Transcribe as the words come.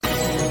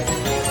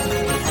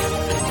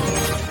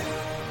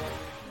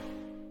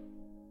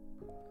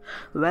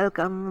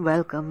Welcome,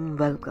 welcome,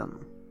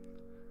 welcome.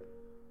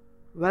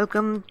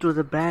 Welcome to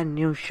the brand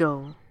new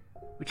show,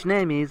 which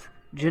name is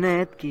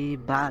Junaid Ki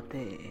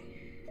Baatein.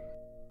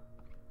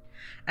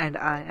 And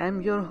I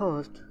am your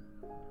host,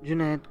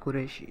 Junaid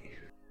Kureshi.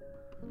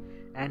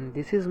 And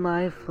this is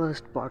my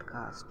first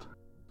podcast.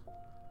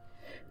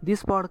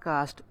 This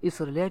podcast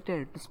is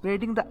related to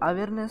spreading the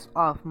awareness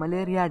of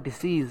malaria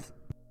disease.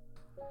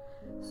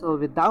 So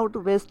without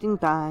wasting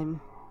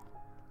time,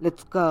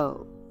 let's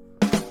go.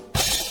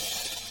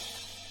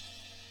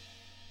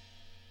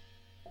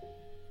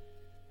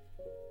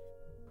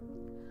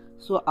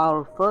 So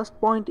our first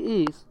point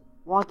is,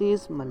 what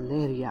is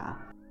malaria?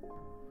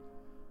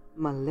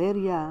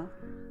 Malaria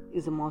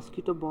is a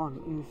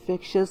mosquito-borne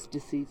infectious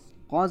disease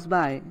caused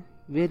by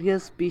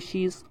various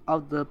species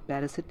of the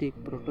parasitic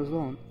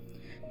protozoan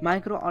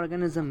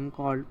microorganism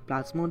called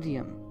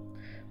Plasmodium.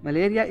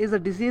 Malaria is a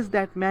disease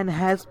that man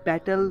has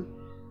battled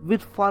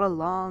with for a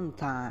long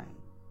time.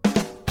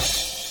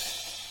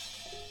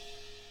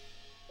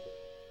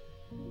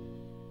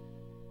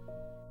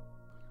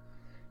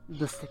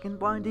 The second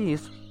point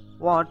is,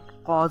 what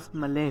causes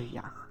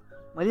malaria?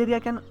 Malaria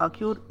can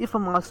occur if a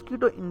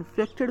mosquito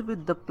infected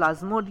with the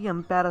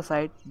Plasmodium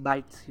parasite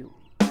bites you.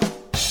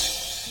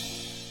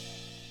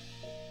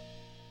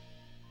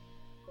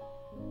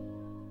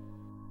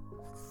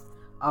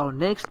 Our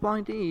next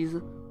point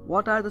is,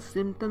 what are the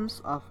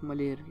symptoms of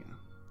malaria?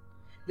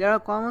 There are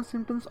common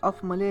symptoms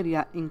of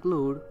malaria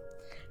include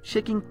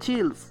shaking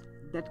chills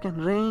that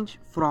can range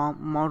from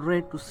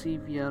moderate to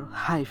severe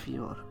high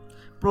fever,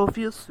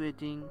 profuse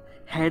sweating,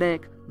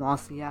 headache,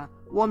 nausea,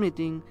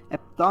 vomiting,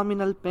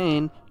 abdominal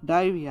pain,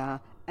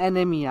 diarrhea,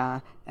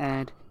 anemia,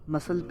 and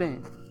muscle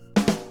pain.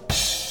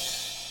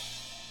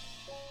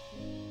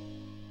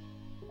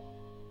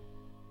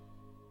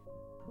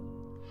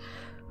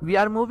 We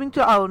are moving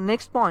to our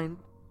next point,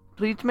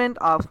 treatment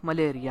of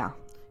malaria.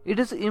 It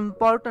is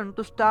important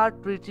to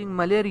start treating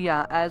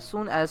malaria as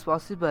soon as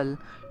possible.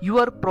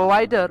 Your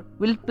provider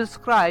will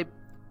prescribe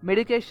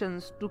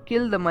medications to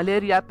kill the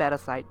malaria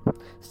parasite.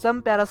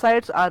 Some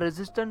parasites are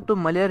resistant to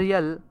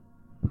malarial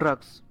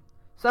drugs.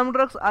 Some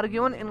drugs are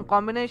given in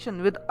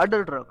combination with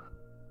other drugs.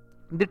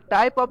 The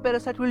type of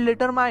parasite will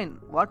determine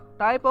what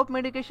type of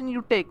medication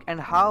you take and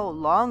how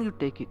long you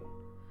take it.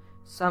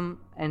 Some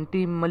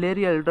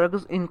anti-malarial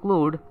drugs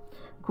include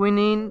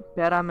quinine,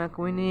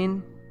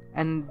 paraquinine,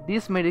 and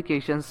these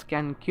medications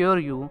can cure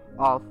you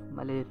of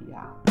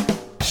malaria.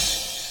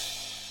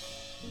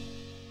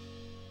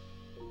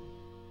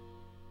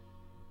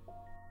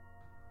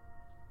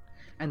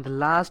 And the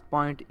last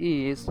point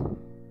is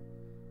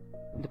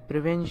the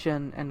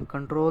prevention and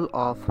control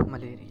of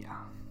malaria.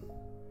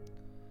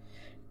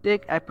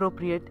 Take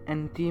appropriate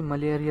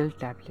anti-malarial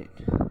tablet.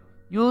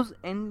 Use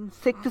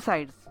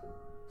insecticides,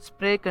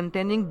 spray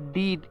containing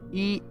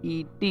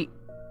DEET,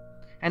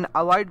 and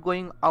avoid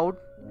going out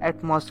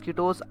at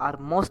mosquitoes are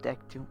most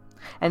active.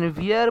 And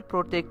wear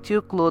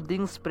protective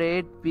clothing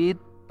sprayed with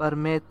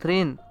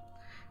permethrin.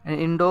 And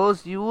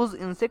indoors use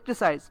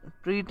insecticides,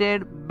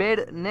 treated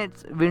bed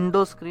nets,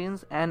 window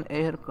screens, and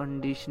air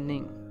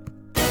conditioning.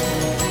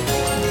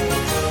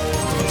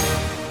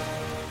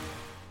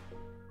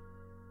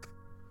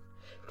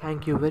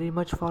 Thank you very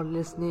much for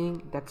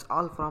listening. That's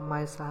all from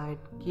my side.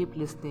 Keep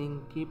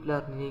listening, keep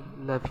learning.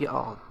 Love you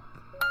all.